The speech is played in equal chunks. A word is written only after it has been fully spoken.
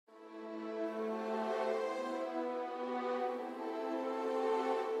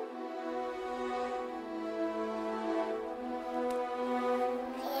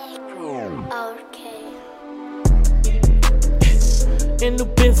new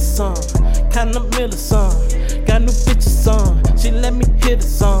Benz song, kinda Miller song. Got new bitches on, she let me hear the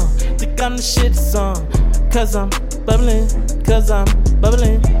song. Think I'm the shit song, cause I'm bubbling,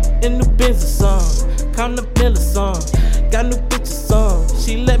 in new Benz song, kinda Miller song. Got new bitches on,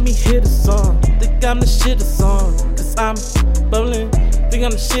 she let me hear the song. Think I'm the shit song, cause I'm bubbling. Think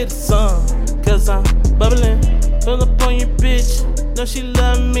I'm the shit song, cause I'm bubbling. Pull up on your bitch, know she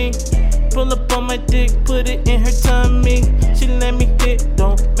love me. Pull up on my dick, put it in her tummy. She let me hit,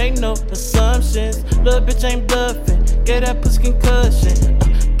 don't make no assumptions. Little bitch ain't bluffing, gave that pussy concussion.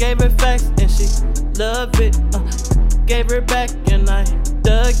 Gave her facts and she love it. Gave her back and I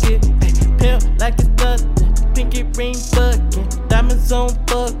dug it. Pimp like it's nothing, pinky ring bucking, diamonds on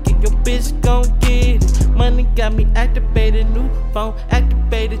bucket. Your bitch gon' get it. Money got me activated, new phone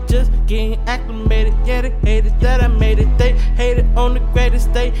activated, just getting acclimated. Yeah, they hated that I made it. They hated on the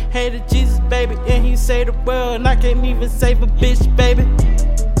greatest, they hated Jesus, baby. And he saved the world, and I can't even save a bitch, baby.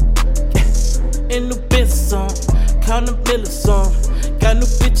 In new Benz song, call the Miller song. Got new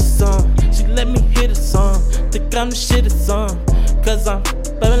bitches on, she let me hear the song. Think I'm the shit song, cause I'm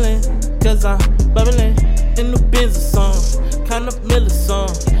bubbling, in new Benz song, kinda Miller song.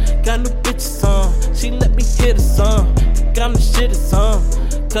 Got new bitches on, she let me hear the song. Think I'm the shit song,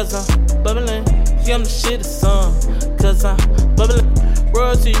 cause I'm bubbling. See I'm the shit song, cause I'm bubbling.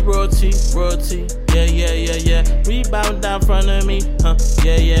 Royalty, yeah. Rebound down front of me,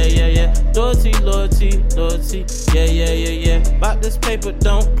 yeah. Loyalty, yeah. About this paper,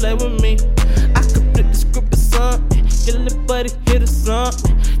 don't play with me. I could flip the script or something, get a little buddy, hit or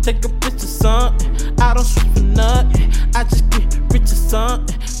something. Take a bitch or something, I don't switch for nothing. I just get rich or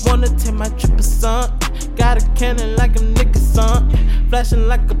something, wanna take my trip or something. Got a cannon like a nigga something, flashing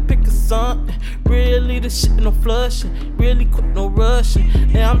like a pick or something. Really the shit no flushing, really quick no rushing.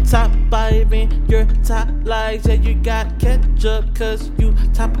 And I'm top 5 in your top lies. Yeah, you gotta catch up cause you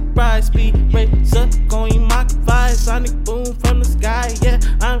top of prize. Speed racer, going Mach 5, sonic boom from the sky. Yeah,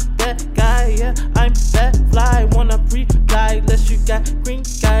 I'm that guy, yeah, I'm that fly. Wanna free fly, unless you got green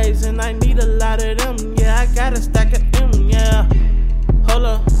skies. And I need a lot of them, yeah, I got a stack of them, yeah. Hold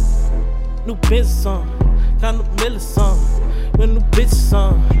up, new Benz song, got new Miller song, with new bitches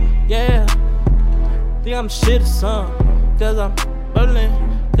on, yeah. Think I'm the shit song, cause I'm bubbling,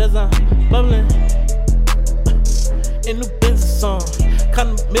 in new Benz song,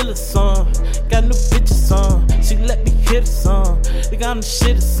 kinda Miller song. Got new bitches on, she let me hear the song. Think I'm the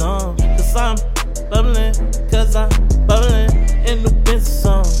shit song, cause I'm bubbling, in new Benz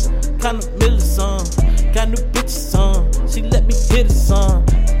song, kinda Miller song. Got new bitches on, she let me hear the song.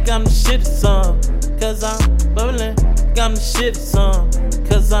 Think I'm the shit song, cause I'm bubbling. I'm the shit song,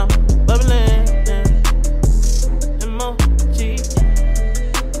 cause I'm